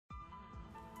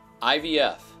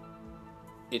IVF.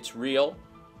 It's real.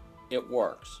 It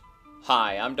works.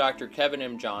 Hi, I'm Dr. Kevin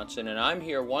M. Johnson, and I'm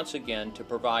here once again to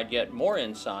provide yet more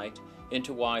insight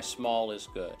into why small is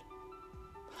good.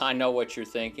 I know what you're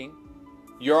thinking.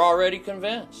 You're already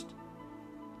convinced.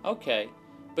 Okay,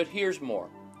 but here's more.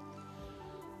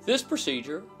 This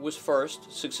procedure was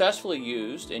first successfully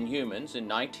used in humans in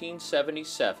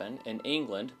 1977 in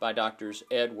England by Drs.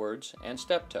 Edwards and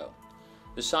Steptoe.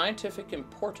 The scientific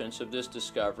importance of this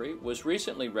discovery was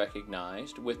recently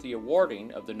recognized with the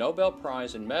awarding of the Nobel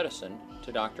Prize in Medicine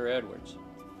to Dr. Edwards.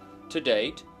 To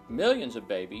date, millions of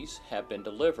babies have been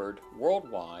delivered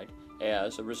worldwide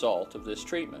as a result of this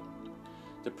treatment.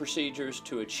 The procedures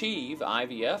to achieve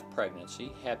IVF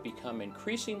pregnancy have become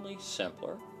increasingly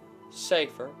simpler,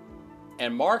 safer,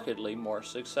 and markedly more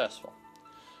successful.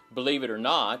 Believe it or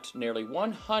not, nearly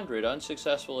 100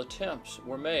 unsuccessful attempts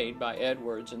were made by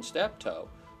Edwards and Steptoe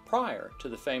prior to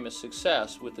the famous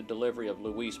success with the delivery of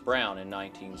Louise Brown in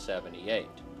 1978.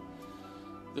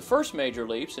 The first major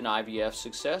leaps in IVF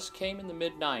success came in the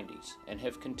mid-90s and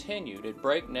have continued at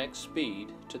breakneck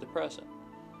speed to the present.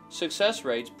 Success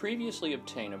rates previously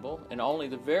obtainable in only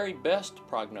the very best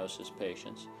prognosis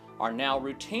patients are now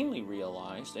routinely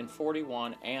realized in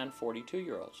 41 and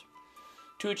 42-year-olds.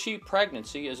 To achieve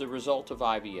pregnancy as a result of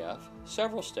IVF,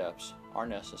 several steps are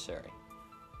necessary.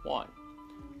 1.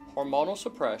 Hormonal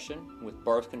suppression with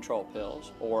birth control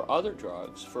pills or other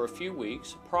drugs for a few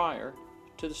weeks prior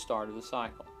to the start of the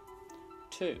cycle.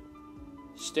 2.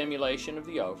 Stimulation of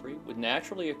the ovary with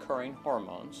naturally occurring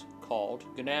hormones called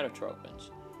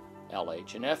gonadotropins,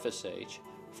 LH and FSH,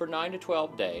 for 9 to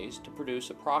 12 days to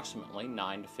produce approximately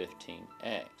 9 to 15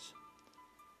 eggs.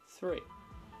 3.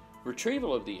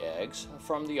 Retrieval of the eggs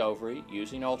from the ovary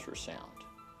using ultrasound.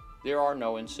 There are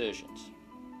no incisions.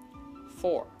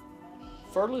 4.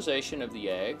 Fertilization of the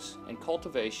eggs and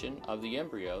cultivation of the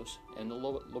embryos in the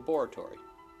laboratory.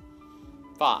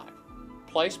 5.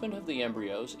 Placement of the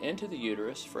embryos into the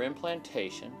uterus for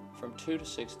implantation from 2 to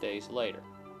 6 days later.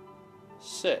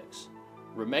 6.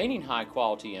 Remaining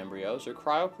high-quality embryos are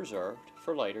cryopreserved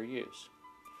for later use.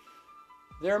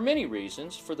 There are many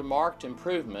reasons for the marked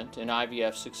improvement in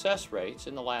IVF success rates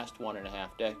in the last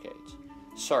 1.5 decades.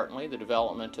 Certainly, the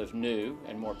development of new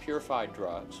and more purified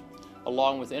drugs,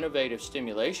 along with innovative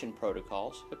stimulation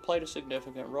protocols, have played a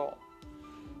significant role.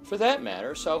 For that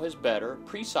matter, so has better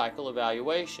pre-cycle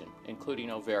evaluation,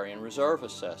 including ovarian reserve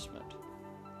assessment,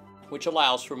 which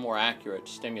allows for more accurate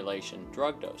stimulation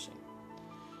drug dosing.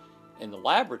 In the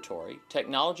laboratory,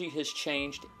 technology has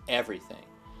changed everything.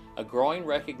 A growing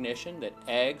recognition that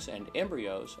eggs and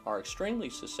embryos are extremely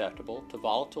susceptible to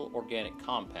volatile organic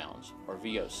compounds, or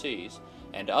VOCs,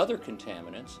 and other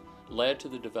contaminants led to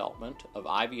the development of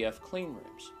IVF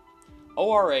cleanrooms.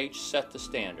 ORH set the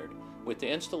standard with the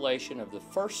installation of the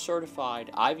first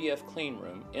certified IVF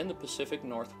cleanroom in the Pacific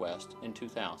Northwest in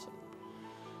 2000.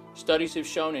 Studies have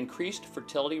shown increased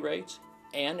fertility rates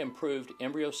and improved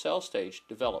embryo cell stage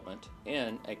development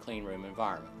in a cleanroom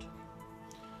environment.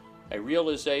 A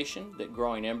realization that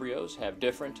growing embryos have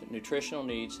different nutritional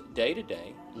needs day to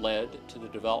day led to the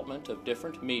development of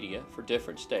different media for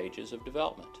different stages of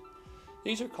development.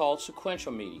 These are called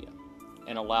sequential media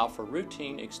and allow for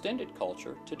routine extended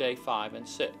culture to day 5 and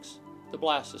 6, the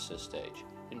blastocyst stage,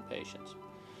 in patients.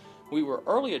 We were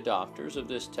early adopters of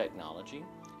this technology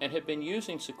and have been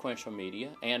using sequential media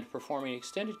and performing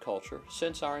extended culture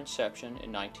since our inception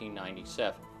in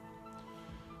 1997.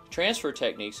 Transfer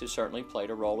techniques have certainly played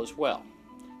a role as well.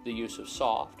 The use of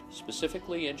soft,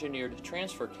 specifically engineered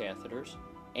transfer catheters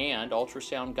and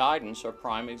ultrasound guidance are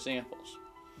prime examples.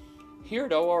 Here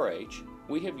at ORH,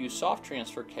 we have used soft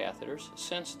transfer catheters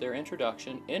since their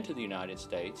introduction into the United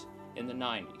States in the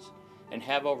 90s and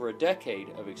have over a decade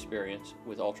of experience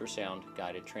with ultrasound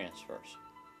guided transfers.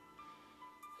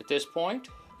 At this point,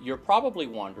 you're probably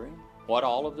wondering what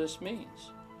all of this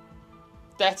means.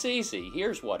 That's easy.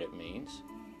 Here's what it means.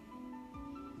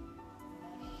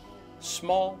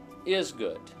 Small is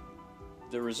good.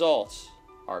 The results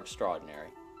are extraordinary.